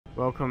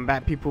Welcome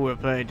back, people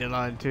with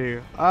deadisland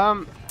too.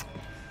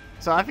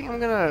 So I think I'm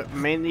gonna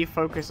mainly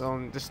focus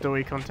on the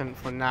story content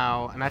for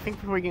now, and I think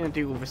we're probably gonna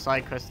do all the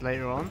side quests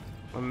later on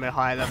when we're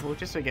higher level,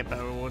 just so we get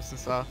better rewards and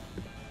stuff.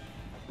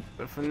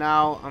 But for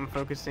now, I'm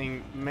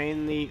focusing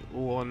mainly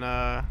on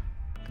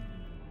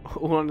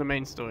all on the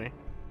main story.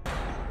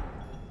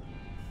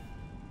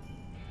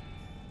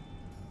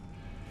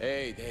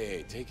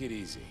 Hey, take it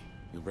easy.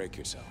 You'll break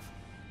yourself.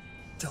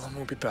 Dylan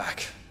will be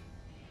back.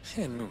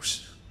 And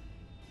Moose.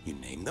 You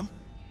named them?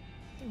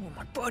 They were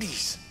my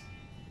buddies.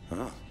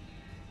 Huh.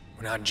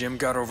 When our gym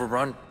got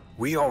overrun,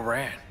 we all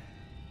ran.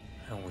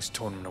 I always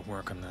told them to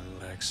work on their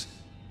legs.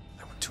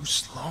 They were too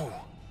slow.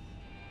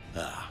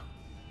 Ah.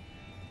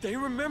 They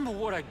remember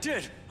what I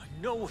did. I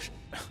know it.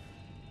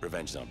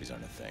 Revenge zombies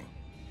aren't a thing.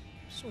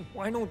 So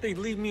why don't they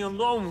leave me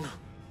alone?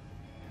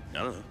 I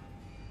don't know.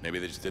 Maybe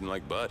they just didn't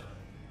like Bud.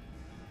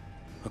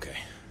 Okay.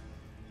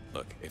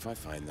 Look, if I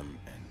find them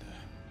and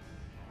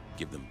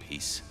give them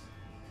peace,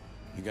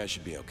 you guys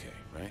should be okay,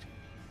 right?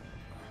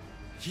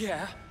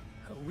 Yeah.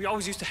 We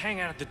always used to hang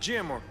out at the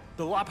gym or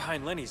the lot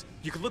behind Lenny's.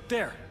 You could look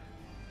there.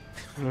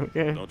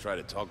 Okay. Don't try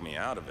to talk me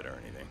out of it or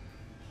anything.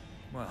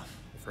 Well,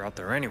 if we're out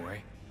there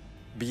anyway.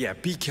 But yeah,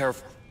 be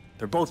careful.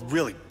 They're both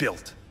really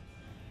built.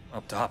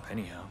 Up top,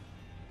 anyhow.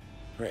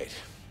 Great.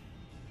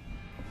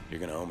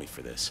 You're gonna owe me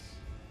for this.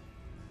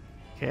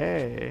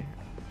 Okay.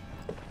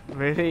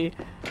 Really?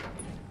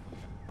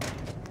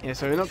 Yeah,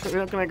 so we're not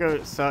gonna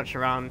go search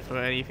around for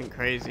anything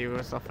crazy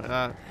or stuff like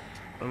that.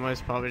 For the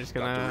most part, we're just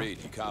Dr. gonna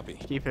Reed, you copy?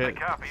 keep it. I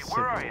copy. simple.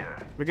 Where are you?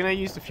 We're gonna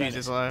use the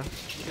fuses though.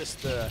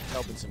 Just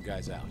helping some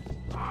guys out.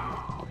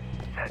 Oh,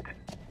 shit.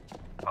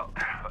 Oh,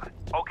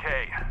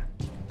 okay.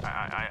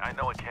 I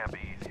know it can't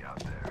be easy out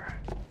there.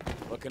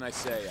 What can I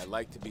say? I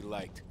like to be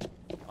liked.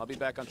 I'll be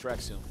back on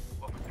track soon.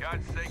 Well, for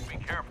God's sake, be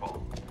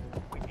careful.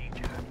 We need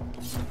you.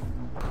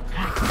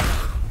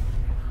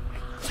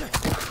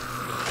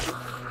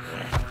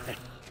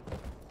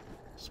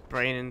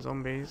 Spraying in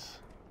zombies.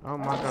 Oh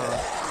my god.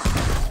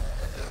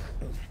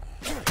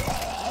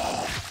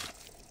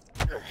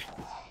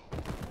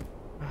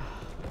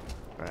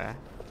 Rare.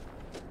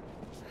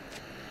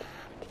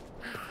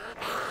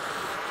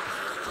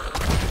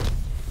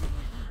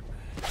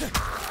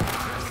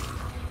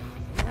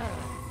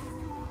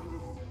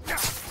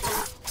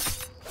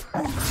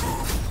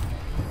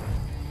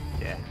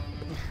 Yeah.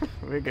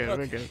 We're good,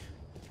 we're good.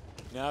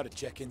 Now to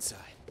check inside.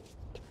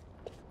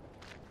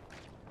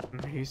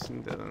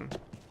 Houston Dylan.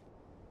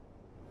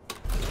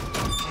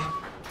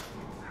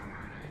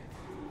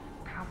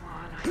 Come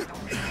on, I know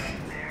you're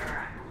in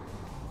there.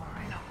 I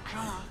know,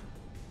 come on.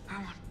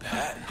 Come on.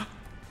 Pat.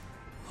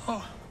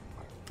 Oh.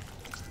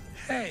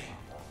 Hey.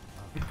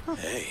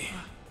 Hey.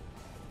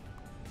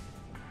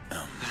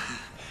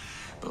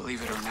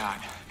 Believe it or not,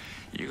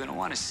 you're gonna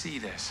want to see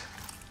this.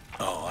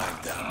 Oh, I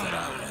doubt that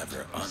I would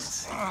ever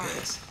unsee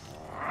this.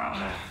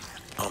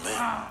 Oh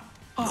man.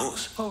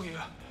 Moose. Oh,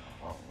 yeah.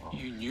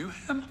 You knew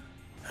him?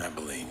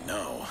 Happily,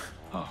 no.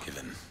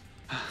 Given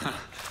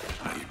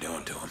what you're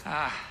doing to him.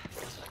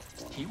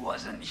 He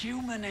wasn't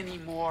human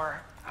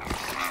anymore.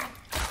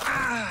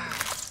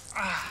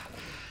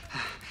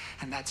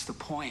 And that's the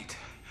point.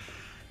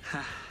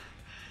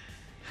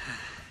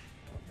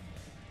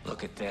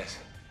 Look at this.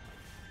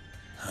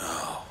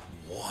 Oh,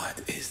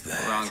 what is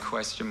that? Wrong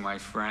question, my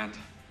friend.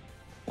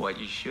 What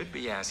you should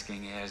be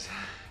asking is,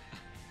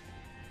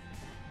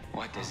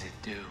 what does it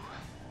do?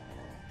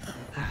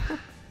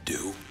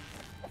 Do?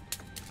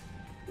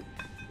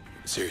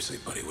 Seriously,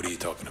 buddy, what are you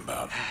talking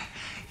about?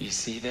 You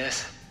see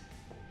this?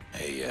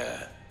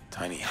 A,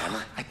 tiny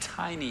hammer? A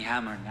tiny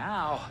hammer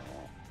now.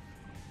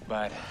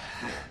 But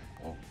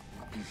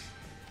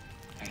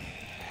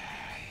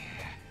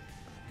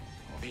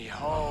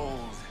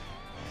behold,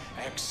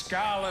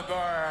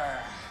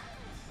 Excalibur!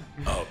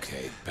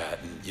 Okay,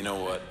 Patton, you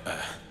know what?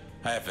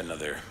 I have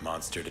another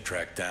monster to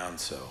track down,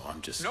 so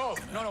I'm just No,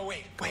 gonna...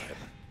 wait. Go ahead.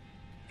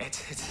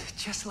 It's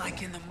just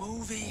like in the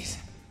movies.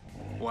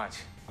 Watch.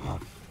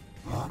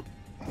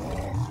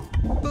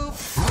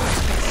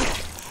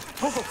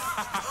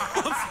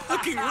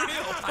 Fucking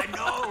real! I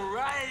know,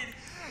 right?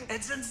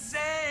 It's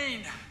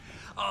insane.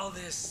 All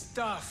this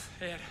stuff,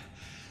 it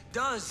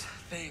does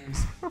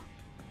things. Well,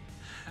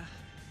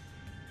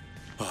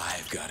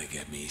 I've got to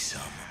get me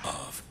some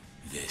of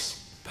this,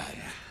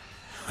 Patton.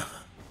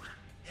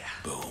 Yeah.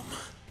 Boom.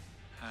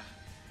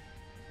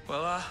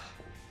 Well,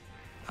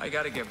 I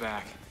gotta get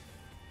back.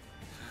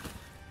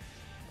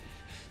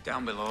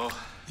 Down below.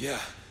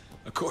 Yeah,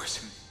 of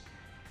course.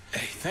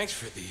 Hey, thanks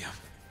for the,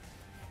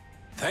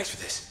 thanks for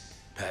this,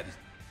 Patton.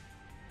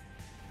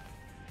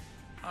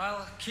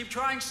 I'll keep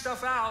trying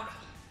stuff out.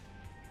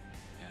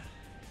 Yeah.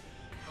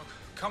 Oh,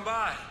 come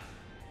by.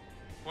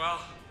 Well,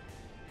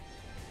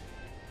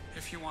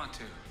 if you want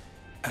to.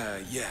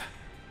 Yeah.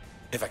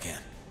 If I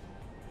can.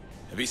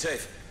 Be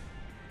safe.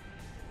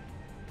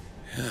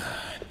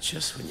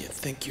 Just when you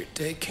think your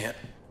day can't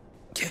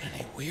get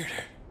any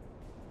weirder.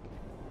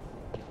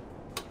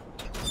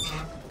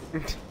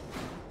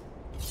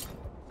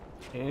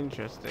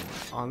 Interesting.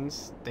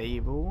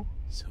 Unstable.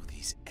 So the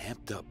these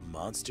amped up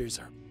monsters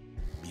are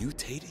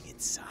mutating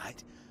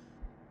inside?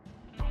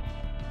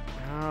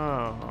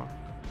 Oh.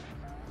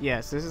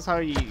 Yes, this is how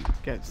you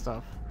get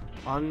stuff.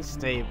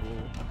 Unstable.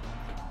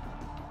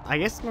 I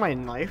guess my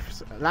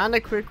knife. Land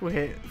a critical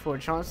hit for a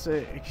chance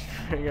to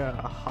trigger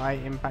a high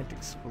impact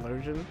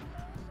explosion.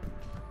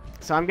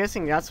 So I'm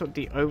guessing that's what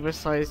the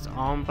oversized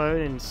arm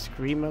bone and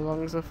screamer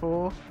lungs are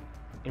for.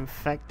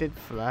 Infected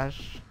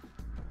flesh.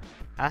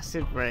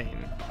 Acid rain.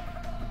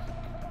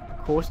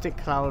 Caustic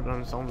cloud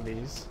on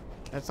zombies.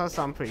 That does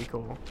sound pretty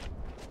cool.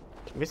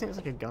 I'm guessing it's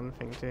like a gun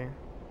thing too.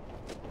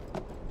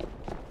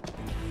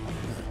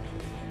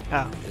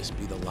 Oh. Could this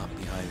be the lot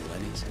behind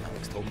Lenny's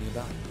Alex told me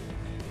about?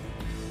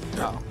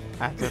 Oh.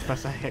 I have to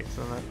press a X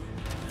on it.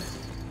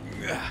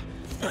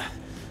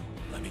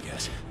 Let me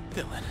guess.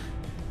 Dylan.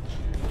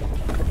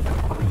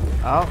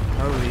 Oh,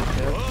 holy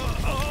shit.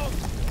 Oh,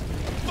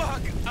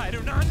 fuck! I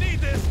do not need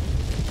this!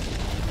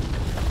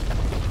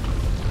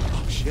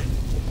 Oh, shit.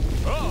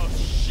 Oh,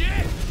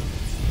 shit!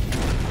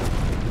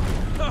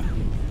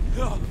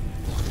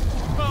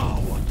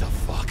 Oh, what the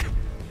fuck?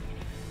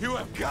 You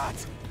have got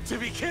to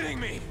be kidding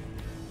me!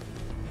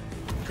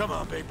 Come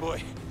on, big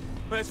boy.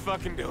 Let's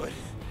fucking do it.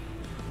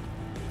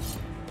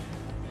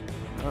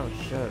 Oh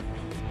shit.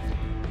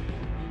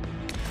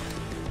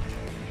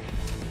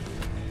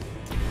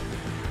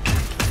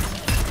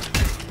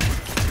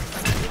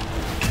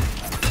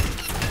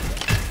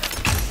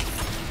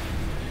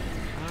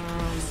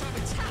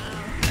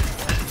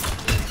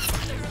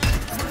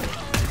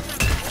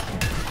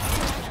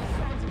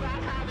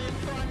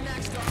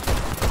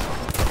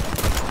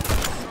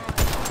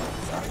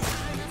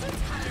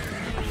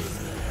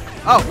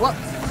 Oh, what?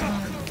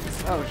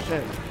 Oh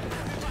shit.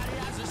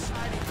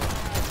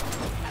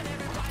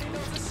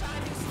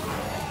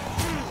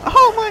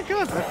 Oh my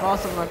god, that's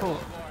faster than I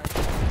thought.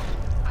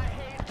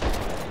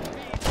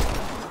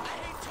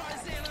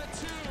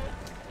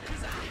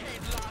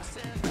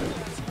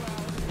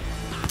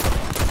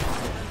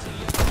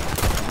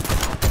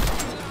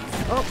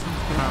 Oh,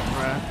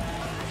 bruh.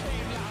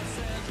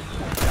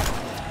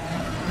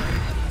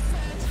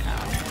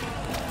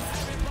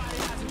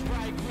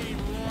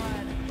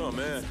 Oh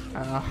man.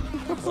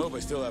 I hope I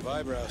still have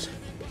eyebrows.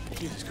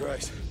 Jesus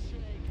Christ.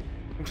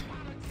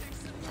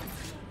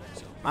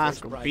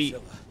 Mask will beat.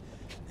 And then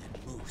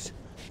Moose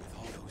with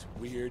all those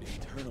weird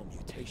internal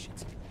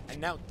mutations.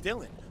 And now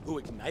Dylan, who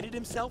ignited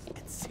himself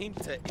and seemed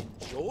to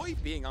enjoy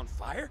being on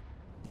fire?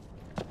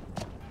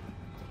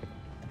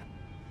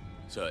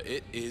 So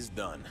it is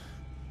done.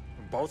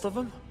 Both of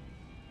them?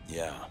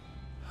 Yeah.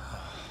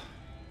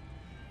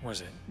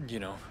 Was it, you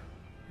know,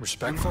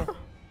 respectful?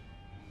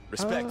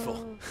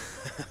 Respectful.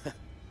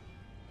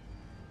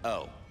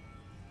 Oh.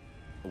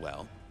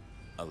 Well,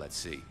 let's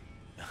see.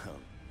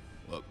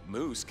 Well,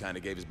 Moose kind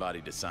of gave his body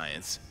to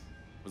science.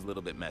 Was a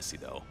little bit messy,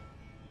 though.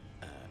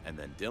 And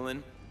then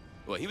Dylan,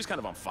 well, he was kind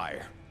of on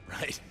fire,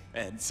 right?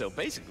 And so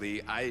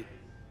basically, I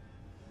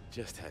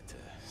just had to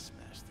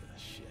smash the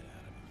shit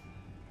out of him.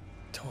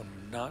 Told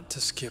him not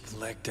to skip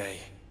leg day.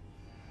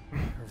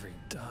 Every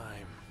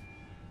dime.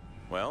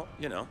 Well,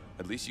 you know,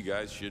 at least you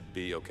guys should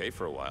be okay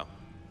for a while.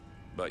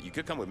 But you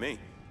could come with me.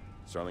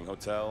 Starling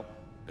Hotel,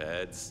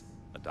 beds,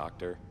 a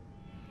doctor.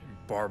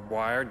 Barbed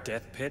wire,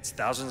 death pits,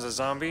 thousands of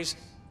zombies?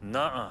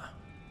 Nuh-uh.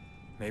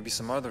 Maybe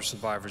some other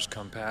survivors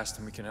come past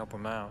and we can help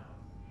them out.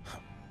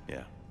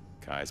 Yeah,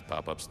 Kai's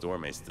pop-up store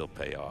may still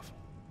pay off.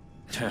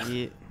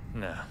 Yeah.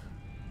 No.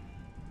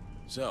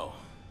 So,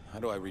 how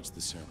do I reach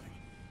the Sterling?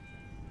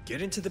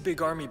 Get into the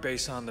big army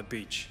base on the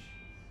beach.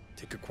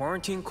 Take a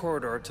quarantine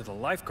corridor to the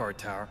lifeguard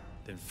tower,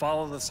 then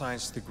follow the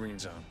signs to the green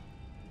zone.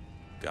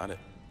 Got it.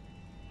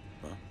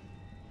 Well,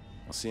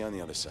 I'll see you on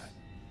the other side.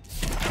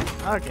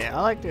 Okay,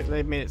 I like that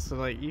they made it so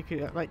like you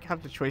could like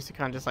have the choice to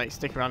kind of just like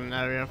stick around an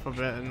area for a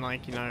bit and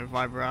like, you know,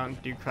 vibe around,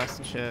 do quests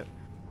and shit.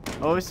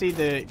 Obviously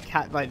the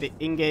the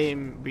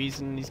in-game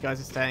reason these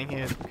guys are staying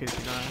here is because,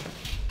 you know,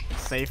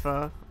 it's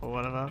safer or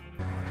whatever.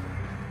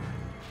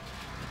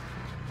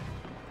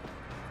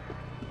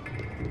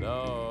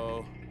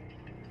 Hello?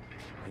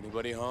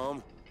 Anybody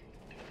home?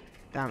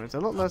 Damn, it's a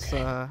lot less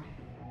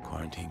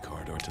Quarantine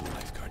corridor to the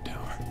lifeguard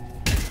tower.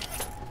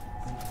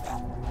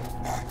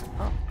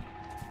 Oh.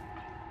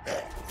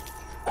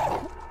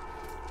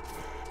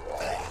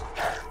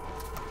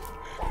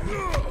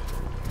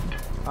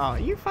 Oh,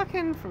 you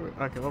fucking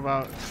okay, what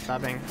about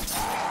stabbing?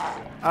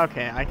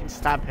 Okay, I can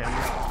stab him.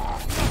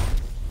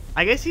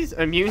 I guess he's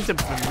immune to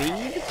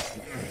bleed?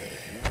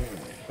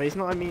 But he's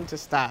not immune to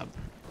stab.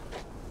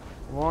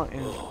 What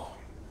in... Oh,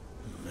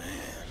 man.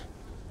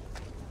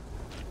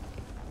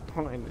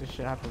 What in this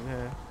shit happened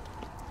here?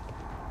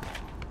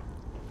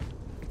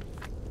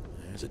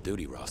 There's a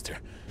duty roster.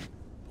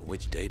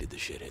 Which day did the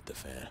shit hit the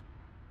fan?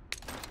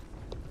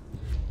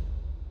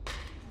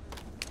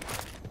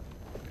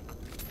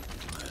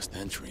 Last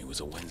entry was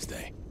a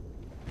Wednesday.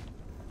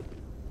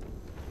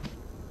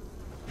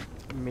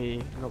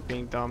 Me not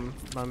being dumb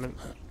moment.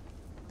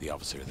 The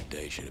officer of the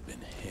day should have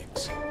been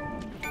Hicks.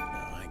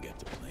 Now I get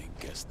to play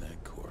guess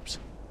that corpse.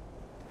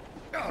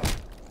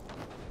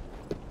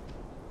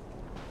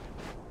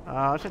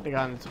 I'll check the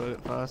guy in the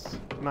toilet first.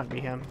 It might be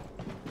him.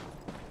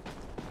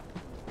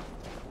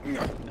 No.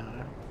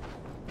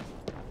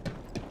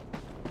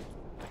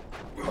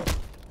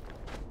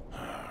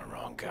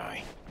 Wrong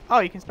guy. Oh,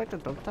 you can inspect the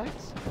dog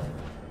tags?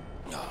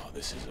 Oh,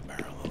 this is a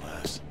barrel of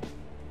laughs.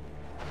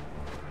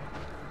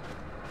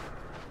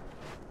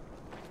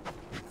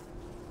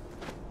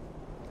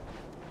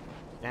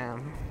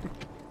 Damn.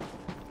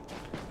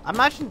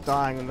 Imagine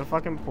dying on the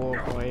fucking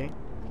poor boy.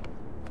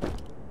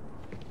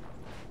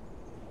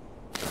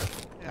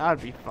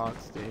 That'd be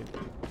fucked, dude.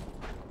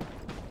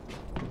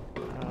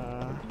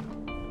 Oh,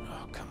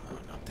 come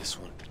on, not this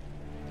one.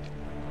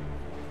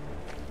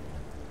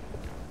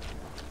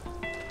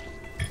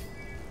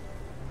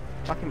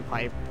 Fucking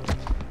pipe.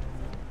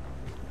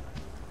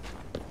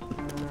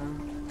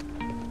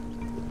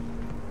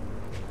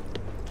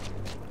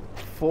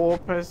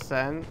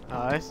 4%.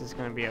 Oh, this is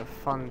gonna be a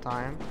fun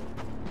time.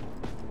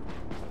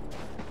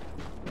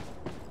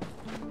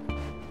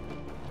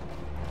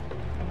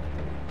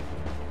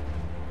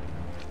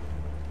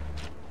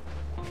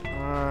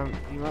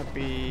 You might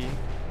be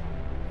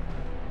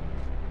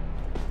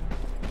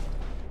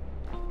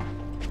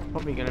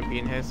probably gonna be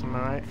in here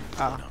somewhere, right?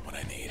 Ah. Not what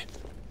I need.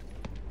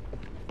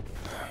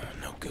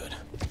 No good.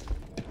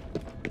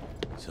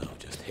 So,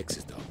 just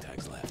Hicks's dog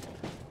tags left.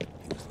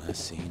 He was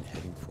last seen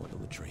heading for the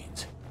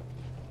latrines.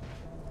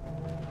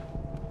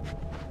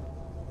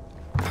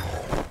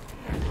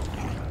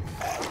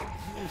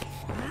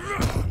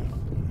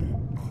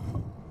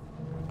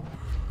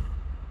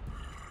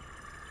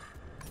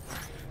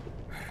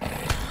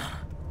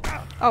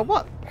 Oh,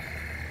 what?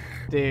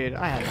 Dude,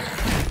 I had it.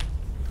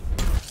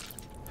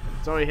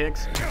 Sorry,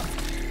 Hicks.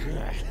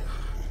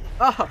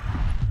 Oh,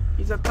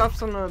 he's a tough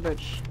son of a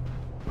bitch.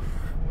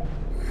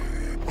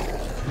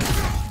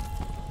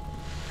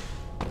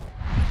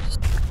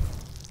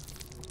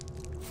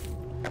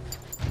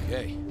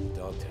 Okay,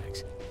 dog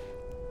tags.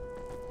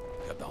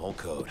 Got the whole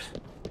code.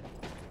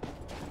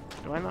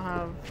 Do I not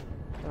have...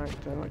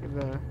 Like, do I look at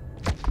the...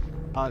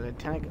 Oh, the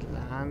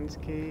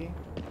deadisland key.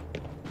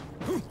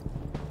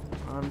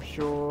 I'm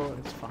sure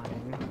it's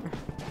fine.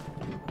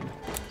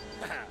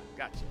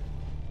 Gotcha.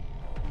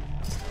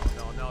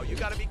 No, you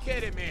gotta be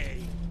kidding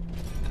me.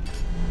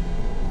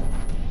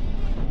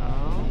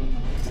 Oh.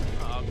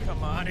 Oh,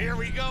 come on, here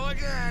we go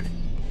again.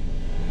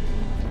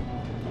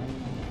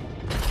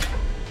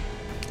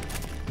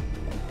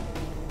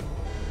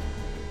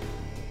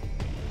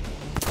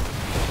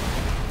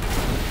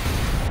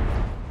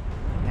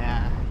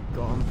 Yeah,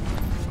 got him.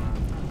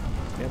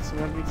 Gets him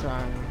every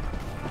time.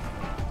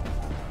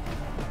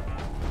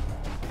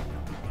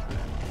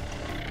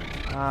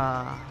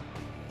 Ah.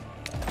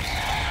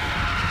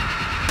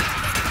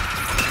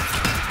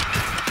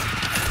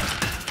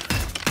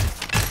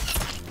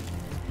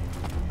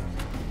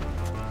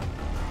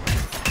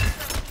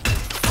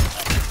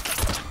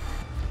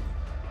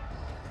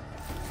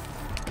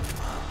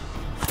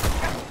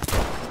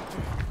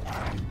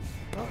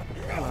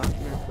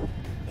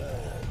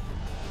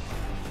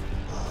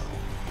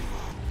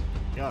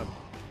 God,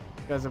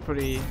 you guys are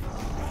pretty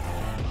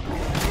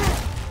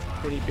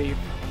beef.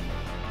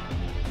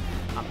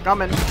 I'm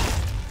coming.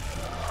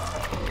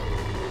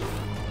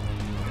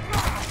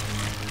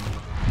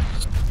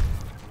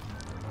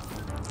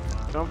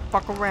 Don't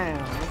fuck around.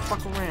 Don't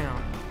fuck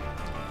around.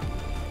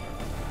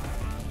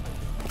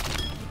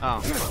 Oh,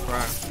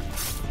 bro.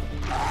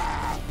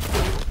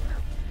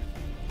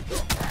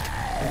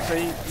 And so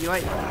you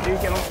like do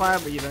get on fire,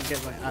 but you don't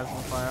get like as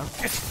on fire.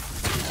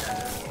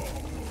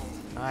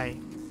 Hi,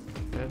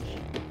 bitch.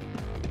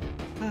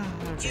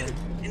 Okay. You,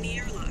 in the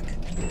airlock.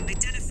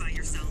 Identify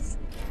yourself.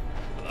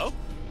 Hello?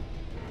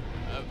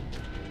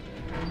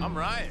 I'm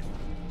Ryan.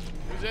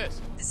 Who's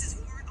this? This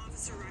is Warrant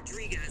Officer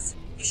Rodriguez.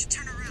 You should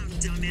turn around,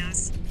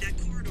 dumbass. That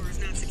corridor is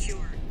not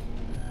secure.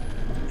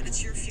 But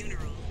it's your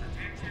funeral.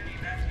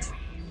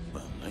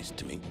 Well, nice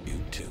to meet you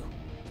too.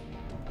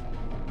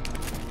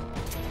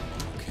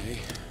 Okay, here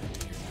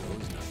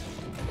goes nothing.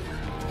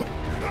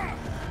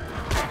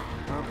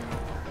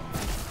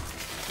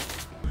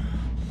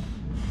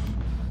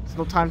 There's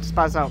no time to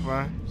spaz out,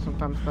 bro. There's no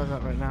time to spaz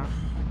out right now.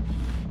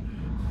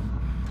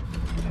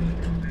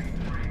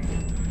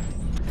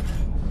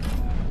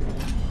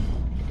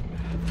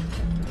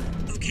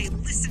 Okay,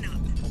 listen up.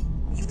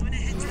 You want to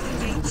head through the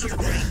gate to your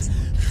right.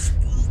 It's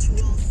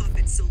wall-to-wall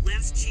Fuppet, so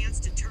last chance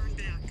to turn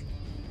back.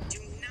 Do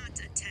not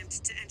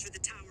attempt to enter the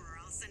tower or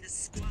I'll send a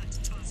squad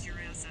to toss your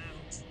ass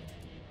out.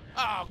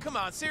 Oh, come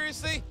on,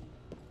 seriously?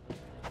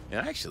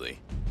 Yeah, actually,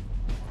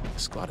 a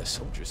squad of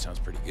soldiers sounds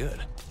pretty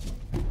good.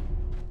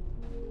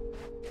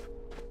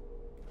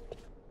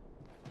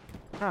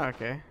 Oh,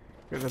 okay.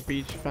 Good, the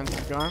beach fence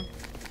is gone.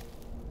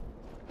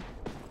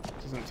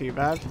 Which isn't too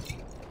bad.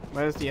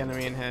 Where's the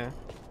enemy in here?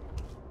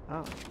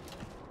 Oh.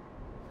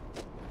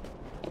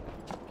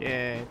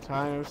 Okay,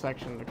 tiny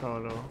section of the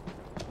corridor.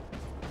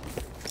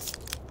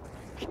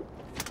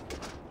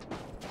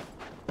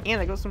 And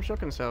I got some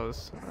shotgun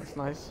cells. That's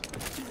nice.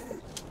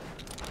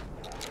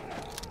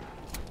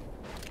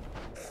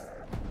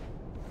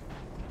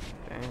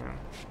 Damn.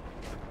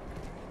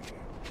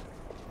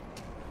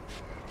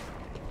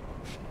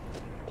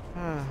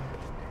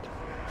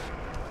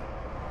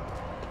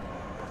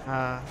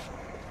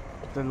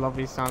 The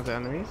lovely sounds of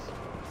enemies.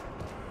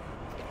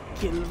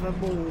 Kill the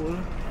ball.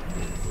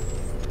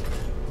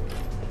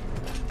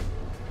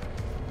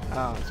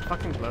 Oh, it's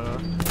fucking blower.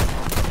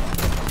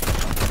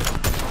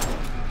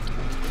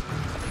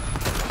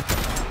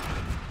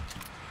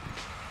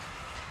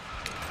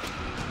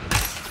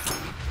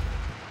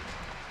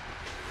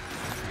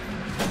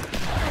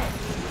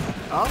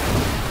 Oh.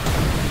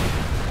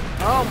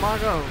 Oh my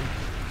god.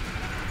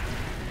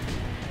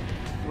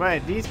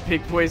 Where'd these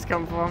pig boys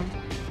come from?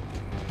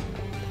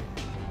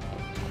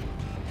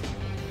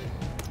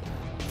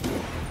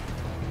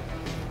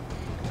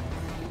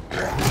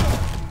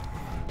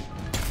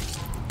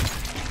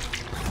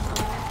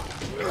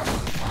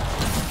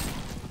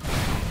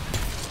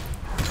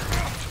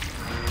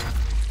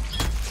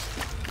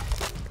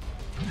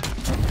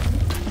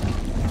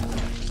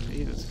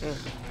 Jesus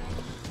Christ.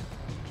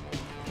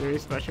 3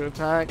 special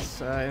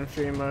attacks, in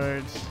 3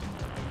 modes.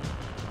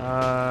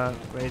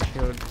 Rage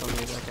shield from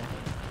me,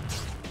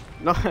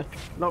 okay.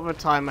 Not the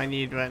time I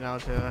need right now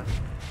to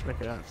look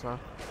at that stuff.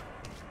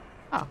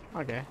 Oh,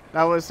 okay.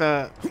 That was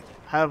hell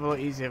of a lot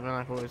easier than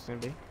I thought it was gonna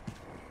be.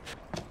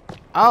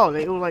 Oh,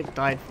 they all like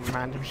died from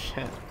random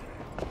shit.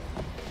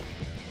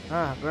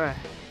 Ah, bruh.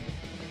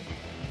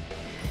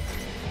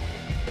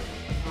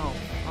 Oh,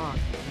 fuck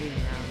me,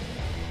 man.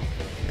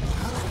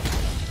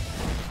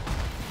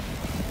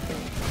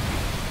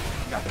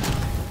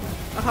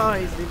 Oh,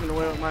 he's leaving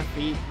away with my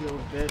feet, you little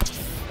bitch.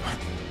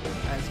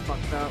 That's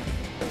fucked up.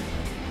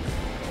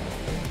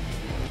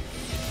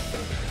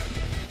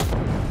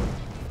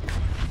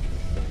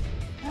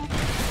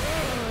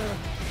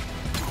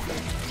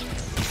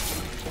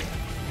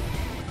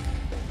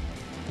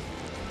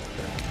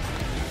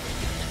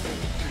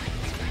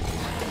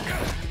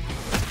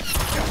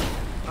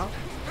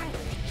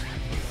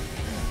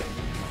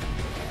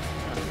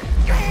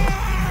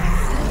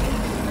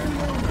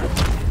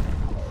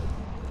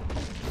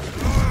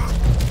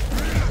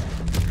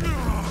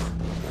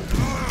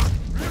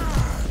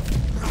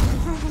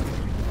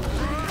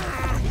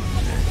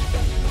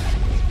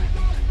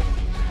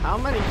 How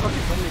many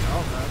fucking zombies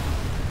are there?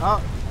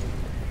 Oh.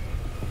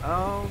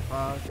 Oh,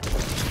 fuck.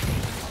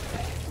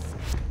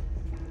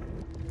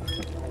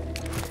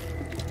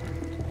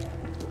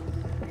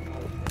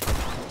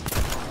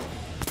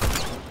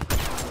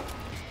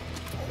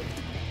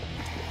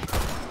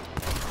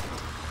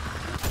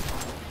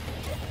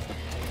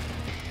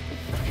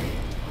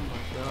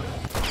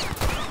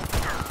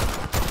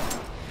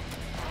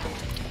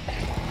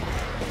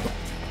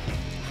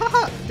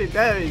 Dude,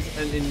 there is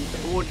an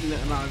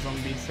inordinate amount of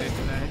zombies here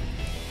today.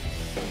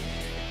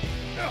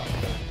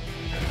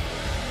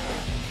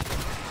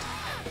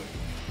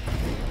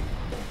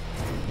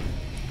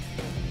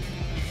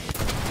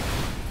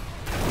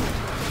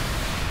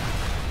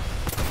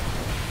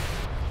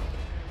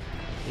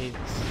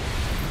 Jesus.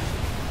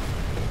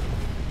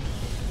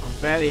 I'm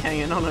barely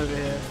hanging on over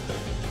here.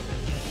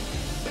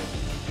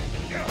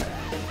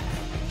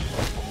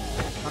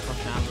 Fuck off,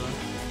 Chandler.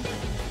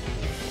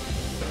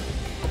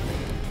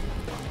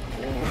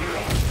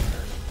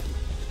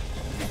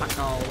 Fuck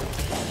off.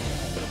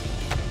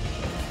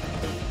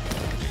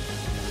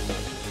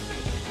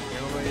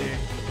 Get over here.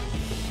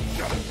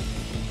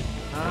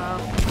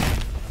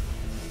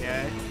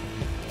 Okay.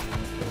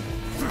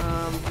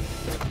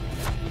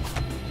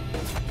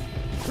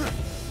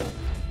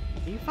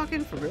 Are you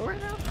fucking for real right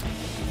now?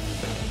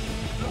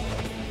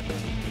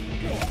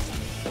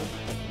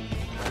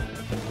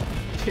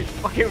 Dude,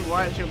 fucking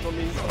riot shield on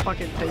these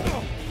fucking take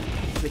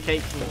the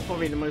cake was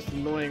probably the most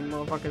annoying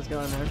motherfuckers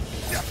going there.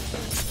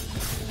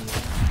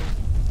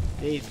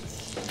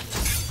 Jesus.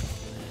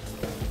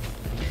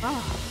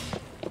 Ah.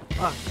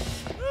 Fuck.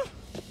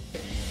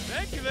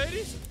 Thank you,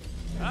 ladies.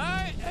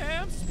 I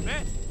am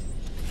spent.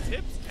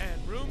 Tips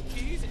and room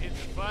keys in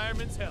the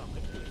fireman's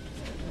helmet.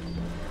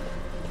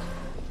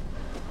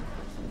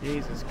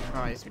 Jesus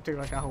Christ, we took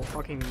like a whole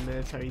fucking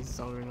military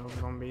zone of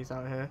zombies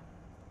out here.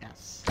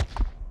 Yes.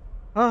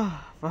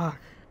 Oh, fuck.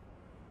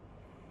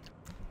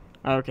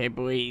 Okay,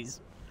 boys.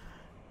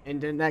 In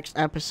the next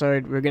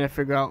episode, we're gonna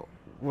figure out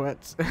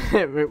what's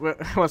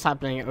what's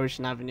happening at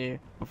Ocean Avenue.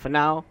 But for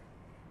now,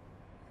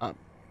 I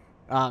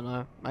don't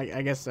know.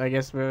 I guess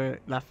we're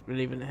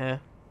leaving it here.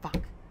 Fuck.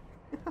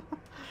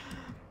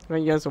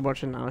 Thank you guys for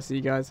watching. I'll see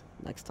you guys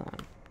next time.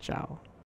 Ciao.